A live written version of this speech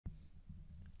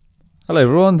Hello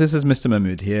everyone, this is Mr.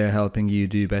 Mahmud here, helping you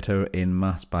do better in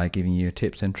maths by giving you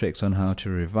tips and tricks on how to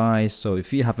revise. So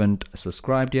if you haven't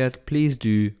subscribed yet, please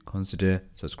do consider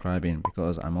subscribing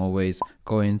because I'm always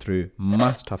going through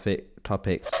maths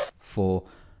topics for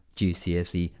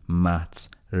GCSE Maths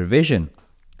revision.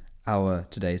 Our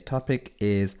today's topic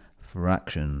is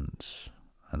fractions.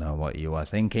 I know what you are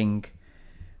thinking.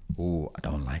 Oh, I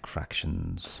don't like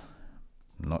fractions.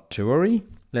 Not to worry.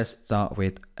 Let's start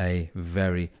with a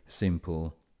very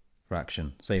simple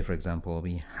fraction. Say, for example,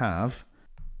 we have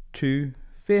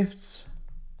 2/5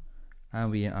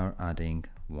 and we are adding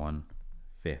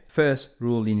 1/5. First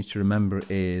rule you need to remember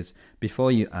is before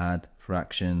you add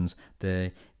fractions,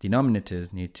 the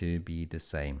denominators need to be the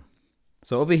same.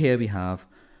 So over here we have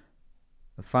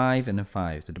a 5 and a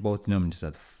 5. So both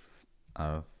denominators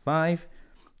are 5.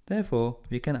 Therefore,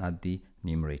 we can add the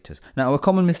numerators. Now, a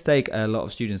common mistake a lot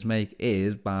of students make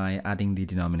is by adding the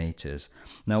denominators.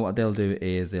 Now, what they'll do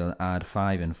is they'll add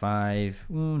 5 and 5,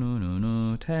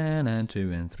 10 and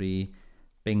 2 and 3,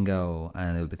 bingo,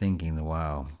 and they'll be thinking,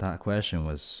 wow, that question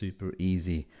was super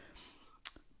easy.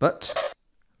 But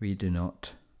we do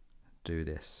not do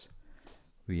this.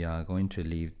 We are going to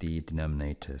leave the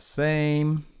denominator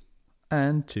same,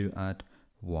 and to add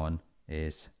 1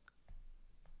 is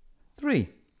 3.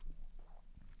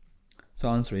 So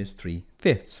answer is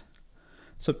 3/5.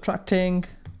 Subtracting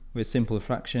with simple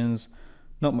fractions,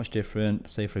 not much different.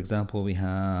 Say for example we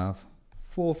have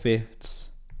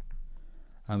 4/5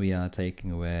 and we are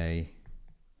taking away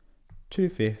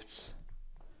 2/5.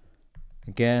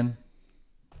 Again,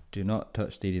 do not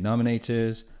touch the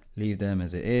denominators, leave them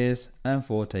as it is, and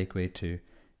 4 take away 2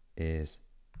 is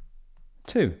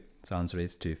 2. So answer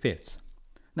is 2/5.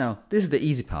 Now this is the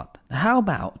easy part. How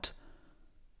about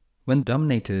when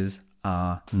denominators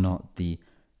are not the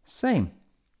same?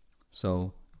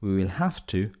 So we will have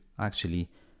to actually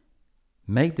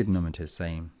make the denominators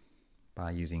same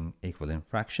by using equivalent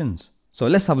fractions. So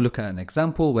let's have a look at an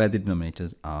example where the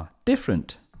denominators are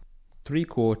different.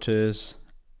 3/4,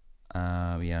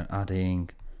 we are adding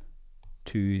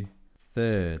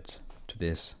 2/3 to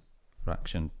this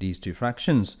fraction, these two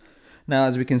fractions. Now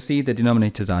as we can see, the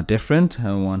denominators are different.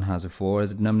 One has a 4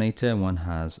 as a denominator, one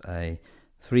has a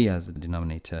 3 as a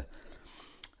denominator.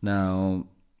 Now,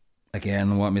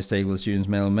 again, what mistake will students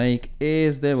may make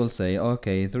is they will say,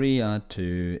 okay, 3 add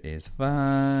 2 is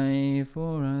 5,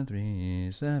 4 add 3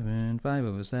 is 7,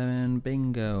 5/7,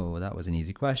 bingo. That was an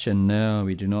easy question. No,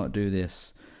 we do not do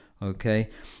this.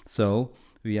 Okay, so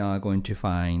we are going to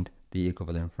find the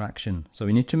equivalent fraction. So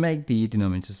we need to make the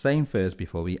denominator same first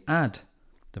before we add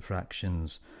the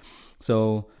fractions.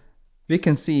 So we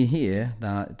can see here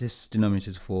that this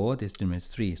denominator is 4, this denominator is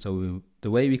 3. So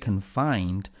the way we can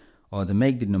find or to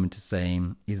make the denominator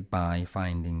same is by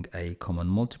finding a common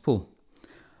multiple.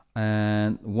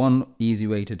 And one easy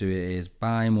way to do it is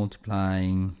by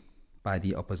multiplying by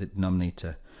the opposite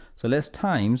denominator. So let's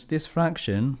times this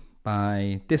fraction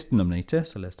by this denominator.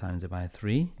 So let's times it by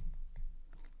 3.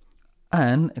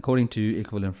 And according to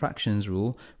equivalent fractions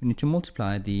rule, we need to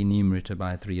multiply the numerator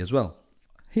by 3 as well.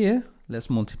 Here, let's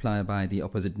multiply by the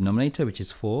opposite denominator, which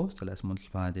is 4. So let's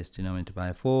multiply this denominator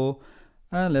by 4.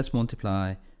 And let's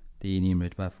multiply the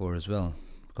numerator by 4 as well.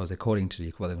 Because according to the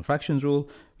equivalent fractions rule,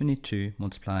 we need to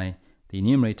multiply the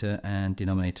numerator and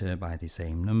denominator by the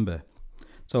same number.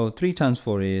 So 3 times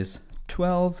 4 is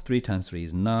 12. 3 times 3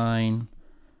 is 9.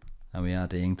 And we're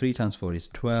adding 3 times 4 is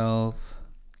 12.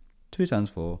 2 times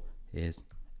 4 is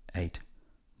 8.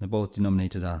 Now both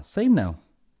denominators are same now.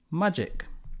 Magic.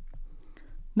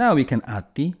 Now we can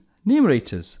add the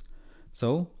numerators.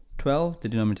 So 12, the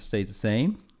denominator stays the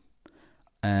same,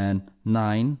 and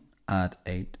 9 add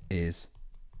 8 is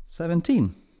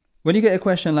 17. When you get a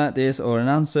question like this or an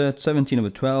answer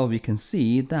 17/12, we can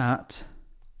see that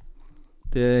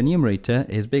the numerator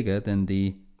is bigger than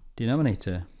the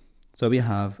denominator. So we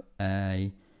have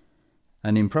an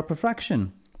improper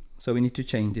fraction. So we need to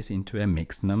change this into a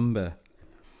mixed number.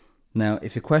 Now,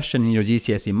 if a question in your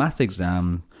GCSE Maths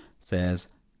exam says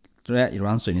write your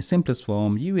answer in its simplest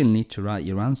form, you will need to write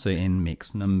your answer in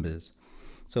mixed numbers.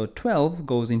 So 12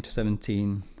 goes into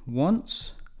 17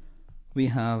 once. We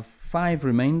have 5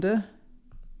 remainder,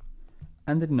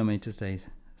 and the denominator stays the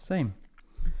same.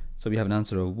 So we have an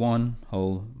answer of 1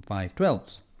 whole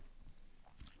 5/12.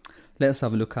 Let's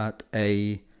have a look at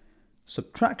a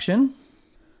subtraction.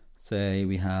 Say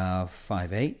we have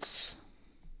 5/8,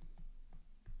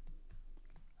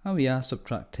 and we are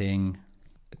subtracting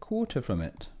a quarter from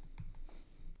it.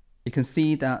 You can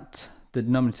see that the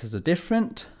denominators are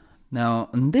different. Now,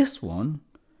 on this one,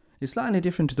 it's slightly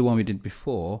different to the one we did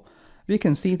before. We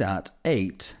can see that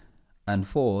 8 and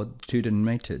 4, two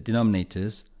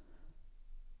denominators,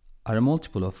 are a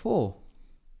multiple of 4.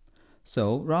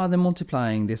 So rather than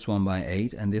multiplying this one by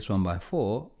 8 and this one by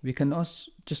 4, we can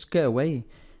also just get away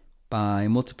by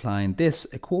multiplying this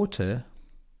a quarter,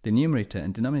 the numerator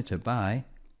and denominator, by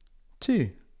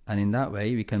 2. And in that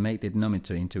way we can make the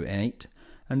denominator into 8,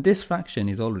 and this fraction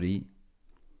is already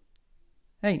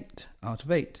 8 out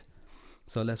of 8.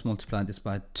 So let's multiply this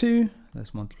by 2.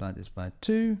 Let's multiply this by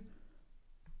 2.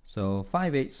 So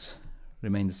 5/8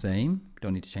 remain the same.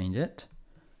 Don't need to change it.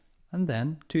 And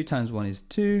then 2 times 1 is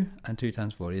 2, and 2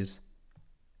 times 4 is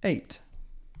 8.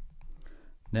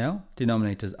 Now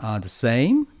denominators are the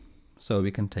same, so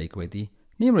we can take away the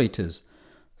numerators.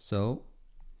 So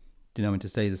denominator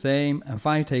stays the same, and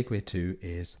 5 take away 2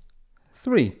 is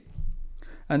 3.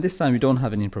 And this time we don't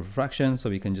have an improper fraction, so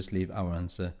we can just leave our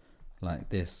answer like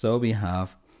this. So we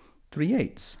have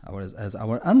 3/8 as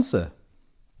our answer.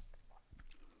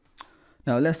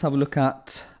 Now let's have a look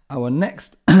at our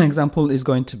next example. Is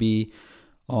going to be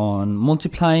on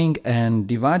multiplying and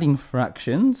dividing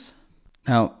fractions.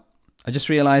 Now I just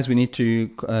realized we need to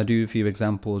do a few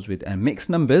examples with mixed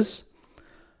numbers.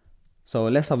 So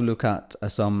let's have a look at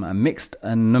some mixed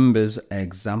numbers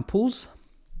examples.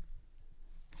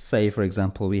 Say for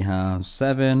example we have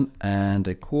 7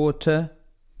 1/4,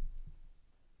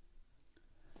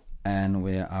 and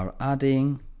we are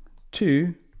adding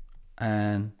 2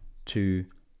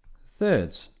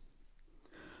 2/3.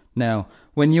 Now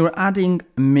when you're adding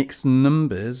mixed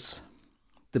numbers,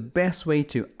 the best way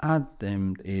to add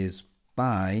them is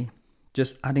by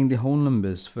just adding the whole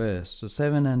numbers first. So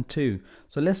 7 and 2.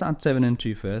 So let's add 7 and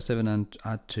 2 first. 7 and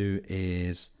add 2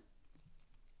 is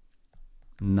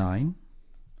 9.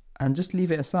 And just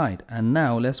leave it aside. And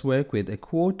now let's work with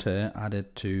 1/4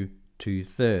 added to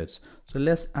 2/3. So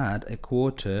let's add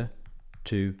 1/4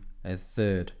 to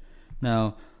 1/3.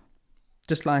 Now,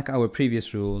 just like our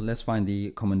previous rule, let's find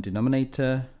the common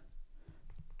denominator.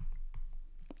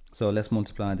 So let's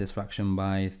multiply this fraction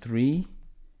by 3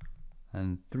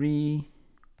 and 3.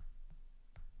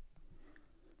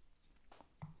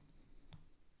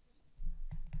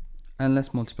 And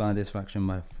let's multiply this fraction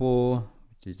by 4,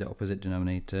 which is the opposite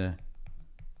denominator.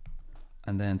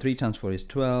 And then 3 times 4 is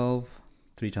 12.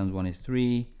 3 times 1 is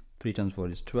 3. 3 times 4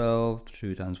 is 12.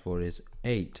 2 times 4 is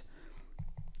 8.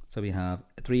 So we have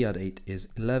 3 add 8 is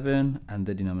 11, and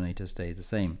the denominator stays the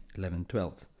same,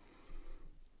 11/12.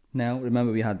 Now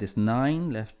remember we had this 9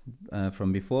 left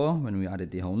from before when we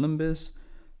added the whole numbers.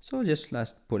 So just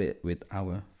let's put it with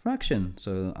our fraction.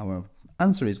 So our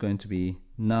answer is going to be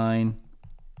 9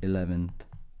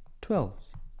 11/12.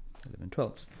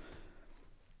 11/12.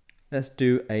 Let's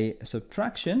do a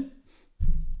subtraction.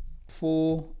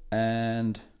 4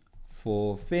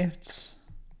 4/5.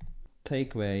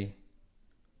 Take away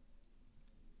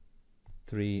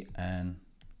 3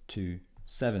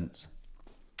 2/7.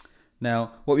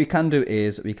 Now what we can do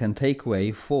is we can take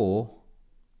away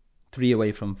 3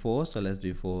 away from 4. So let's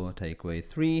do 4 take away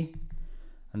 3,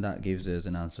 and that gives us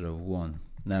an answer of 1.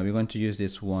 Now we're going to use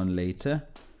this 1 later.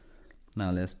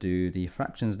 Now let's do the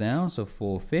fractions now. So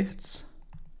 4/5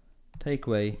 take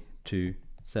away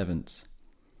 2/7.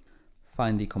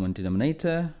 Find the common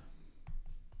denominator.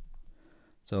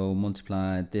 So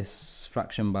multiply this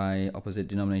fraction by opposite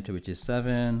denominator, which is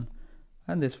 7,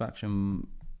 and this fraction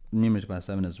numerator by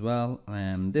 7 as well,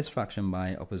 and this fraction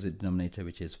by opposite denominator,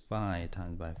 which is 5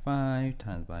 times by 5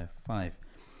 times by 5.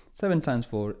 7 times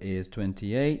 4 is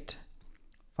 28.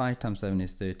 5 times 7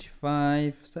 is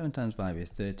 35. 7 times 5 is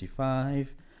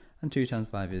 35, and 2 times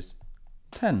 5 is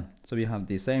 10. So we have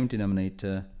the same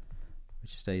denominator,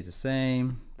 which stays the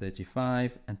same,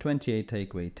 35, and 28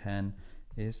 take away 10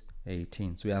 is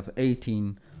 18. So we have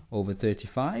 18 over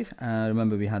 35.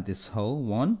 Remember we had this whole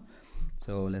 1.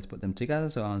 So let's put them together.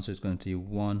 So our answer is going to be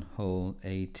 1 whole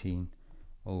 18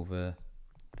 over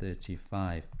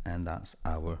 35. And that's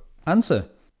our answer.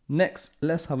 Next,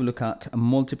 let's have a look at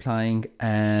multiplying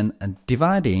and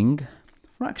dividing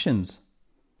fractions.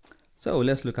 So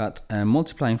let's look at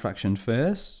multiplying fraction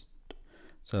first.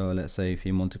 So let's say if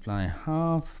you multiply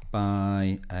half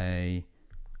by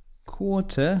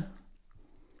 1/4.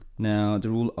 Now the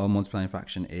rule of multiplying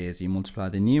fraction is you multiply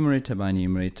the numerator by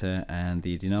numerator and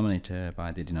the denominator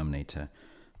by the denominator.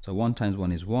 So 1 times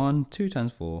 1 is 1, 2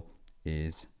 times 4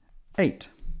 is 8.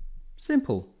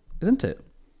 Simple, isn't it?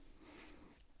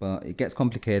 But it gets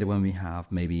complicated when we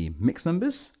have maybe mixed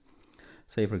numbers.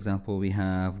 Say for example we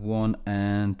have 1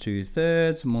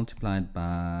 2/3 multiplied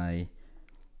by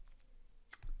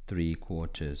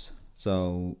 3/4.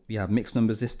 So we have mixed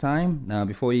numbers this time. Now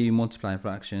before you multiply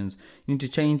fractions, you need to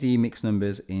change the mixed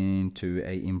numbers into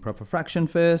a improper fraction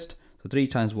first. So 3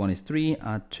 times 1 is 3,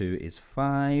 add 2 is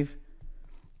 5,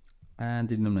 and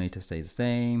the denominator stays the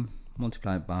same,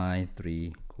 multiplied by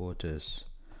 3/4.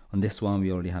 On this one,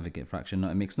 we already have a fraction,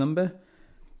 not a mixed number.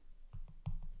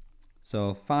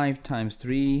 So 5 times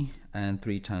 3 and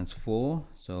 3 times 4.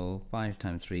 So 5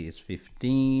 times 3 is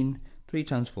 15. 3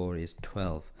 times 4 is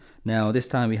 12. Now this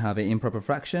time we have an improper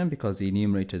fraction because the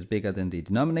numerator is bigger than the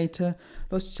denominator.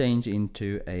 Let's change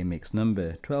into a mixed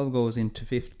number. 12 goes into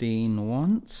 15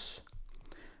 once.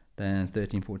 Then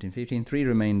 13, 14, 15. 3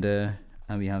 remainder.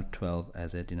 And we have 12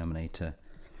 as a denominator.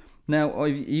 Now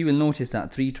you will notice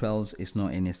that 3 12s is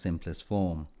not in its simplest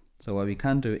form. So what we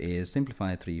can do is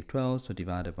simplify 3 12s, so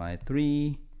divided by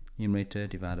 3, numerator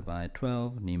divided by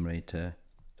 12, numerator,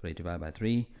 divided by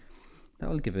 3. That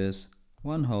will give us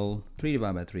 1 whole, 3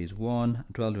 divided by 3 is 1,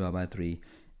 12 divided by 3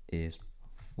 is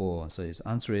 4. So our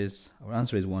answer is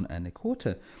 1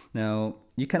 1/4. Now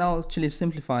you can actually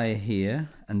simplify here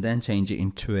and then change it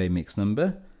into a mixed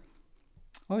number.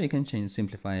 Or you can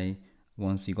simplify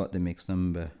once you got the mixed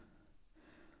number.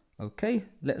 Okay,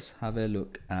 let's have a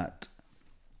look at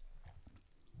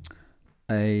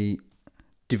a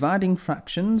dividing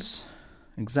fractions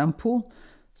example.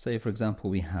 Say for example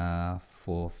we have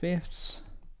 4/5.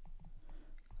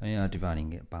 We are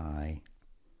dividing it by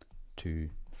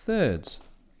 2/3.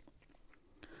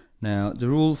 Now the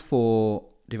rule for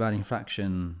dividing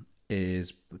fraction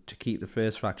is to keep the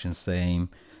first fraction same,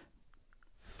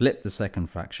 flip the second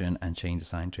fraction and change the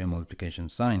sign to a multiplication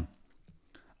sign.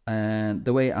 And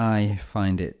the way I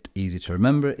find it easy to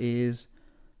remember is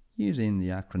using the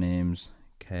acronyms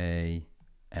KFC.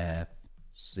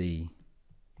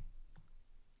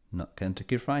 Not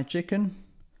Kentucky Fried Chicken.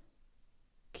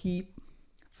 Keep,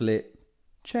 flip,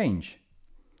 change.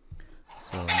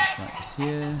 So let's write this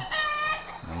here.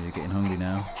 Oh, you're getting hungry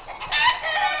now.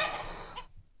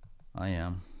 I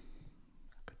am.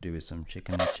 I could do with some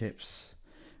chicken and chips,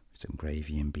 with some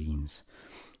gravy and beans.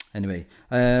 Anyway,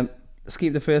 let's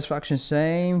keep the first fraction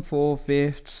same,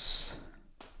 4/5.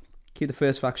 Keep the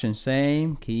first fraction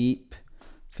same, keep,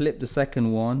 flip the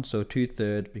second one, so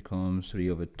 2/3 becomes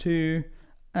 3/2,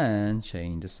 and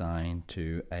change the sign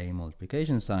to a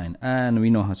multiplication sign. And we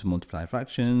know how to multiply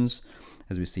fractions,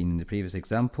 as we've seen in the previous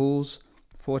examples.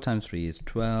 4 times 3 is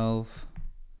 12,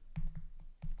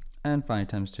 and 5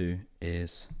 times 2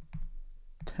 is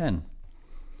 10.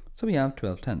 So we have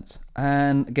 12/10.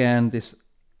 And again, this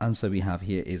answer we have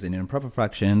here is an improper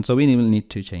fraction, so we will need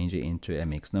to change it into a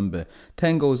mixed number.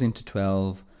 10 goes into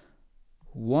 12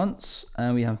 once,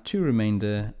 and we have 2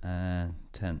 remainder and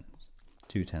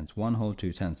 2/10, 1 whole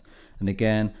 2/10. And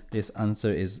again, this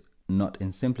answer is not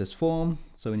in simplest form,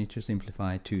 so we need to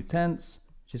simplify 2/10,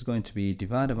 which is going to be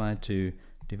divided by 2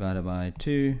 divided by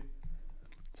 2.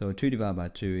 So 2 divided by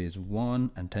 2 is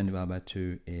 1, and 10 divided by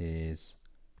 2 is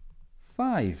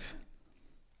 5.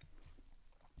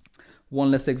 One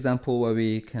less example where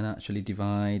we can actually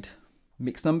divide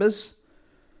mixed numbers.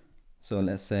 So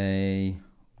let's say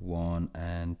 1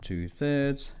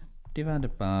 2/3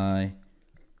 divided by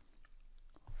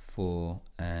 4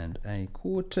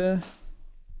 1/4.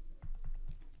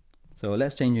 So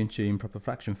let's change into improper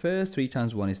fraction first. 3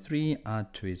 times 1 is 3,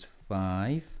 add 2 is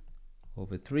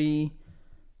 5/3.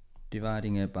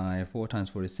 Dividing it by 4 times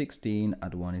 4 is 16,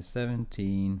 add 1 is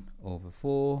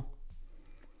 17/4.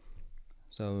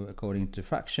 So according to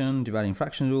fraction, dividing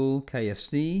fraction rule,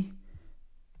 KFC,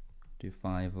 do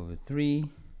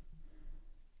 5/3.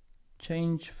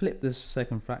 Change, flip the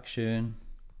second fraction,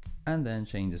 and then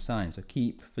change the sign. So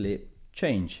keep, flip,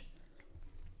 change.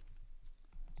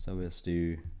 So let's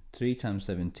do 3 times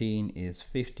 17 is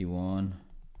 51,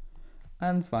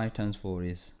 and 5 times 4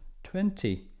 is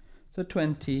 20. So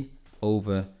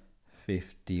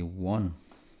 20/51.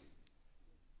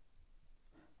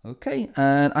 Okay,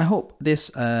 and I hope this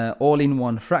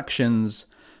all-in-one fractions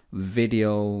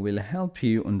video will help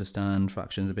you understand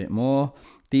fractions a bit more.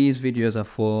 These videos are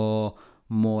for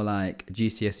more like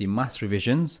GCSE Maths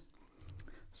revisions.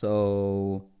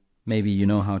 So maybe you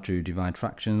know how to divide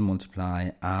fractions,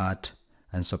 multiply, add,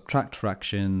 and subtract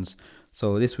fractions.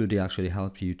 So this will actually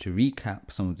help you to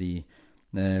recap some of the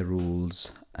rules,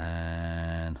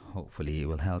 and hopefully it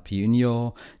will help you in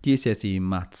your GCSE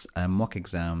Maths mock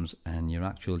exams and your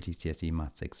actual GCSE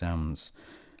Maths exams.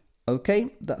 Okay,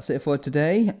 that's it for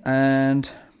today,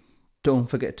 and don't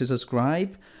forget to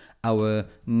subscribe. Our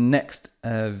next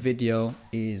video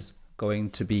is going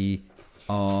to be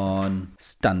on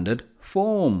standard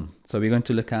form. So we're going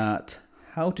to look at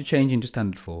how to change into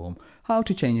standard form, how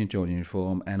to change into ordinary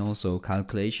form, and also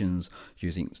calculations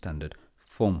using standard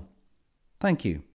form. Thank you.